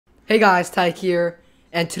Hey guys, Taiga here,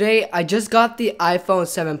 and today I just got the iPhone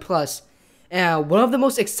 7 Plus, and one of the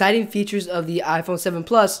most exciting features of the iPhone 7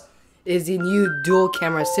 Plus is the new dual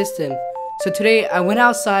camera system. So today I went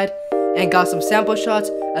outside and got some sample shots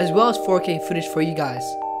as well as 4K footage for you guys.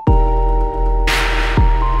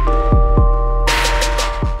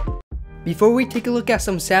 Before we take a look at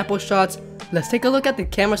some sample shots, let's take a look at the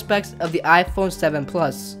camera specs of the iPhone 7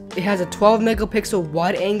 Plus. It has a 12 megapixel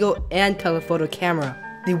wide angle and telephoto camera.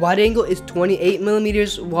 The wide angle is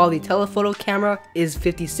 28mm while the telephoto camera is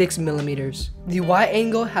 56mm. The wide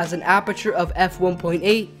angle has an aperture of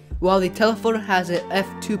f1.8 while the telephoto has an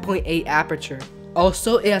f2.8 aperture.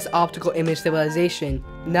 Also, it has optical image stabilization.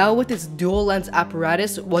 Now with this dual lens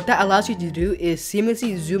apparatus, what that allows you to do is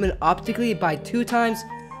seamlessly zoom in optically by 2 times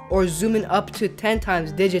or zoom in up to 10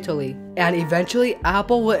 times digitally. And eventually,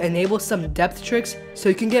 Apple will enable some depth tricks so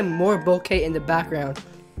you can get more bokeh in the background.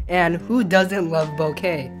 And who doesn't love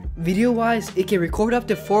bokeh? Video wise, it can record up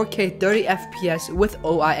to 4K 30 FPS with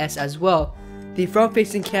OIS as well. The front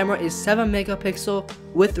facing camera is 7 megapixel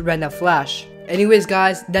with Retina flash. Anyways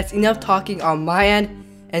guys, that's enough talking on my end,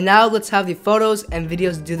 and now let's have the photos and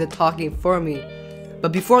videos do the talking for me.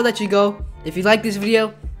 But before I let you go, if you like this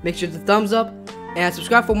video, make sure to thumbs up and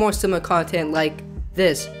subscribe for more similar content like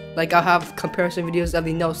this. Like I'll have comparison videos of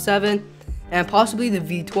the Note 7 and possibly the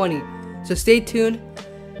V20. So stay tuned.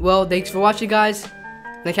 Well, thanks for watching guys,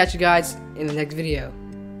 and I'll catch you guys in the next video.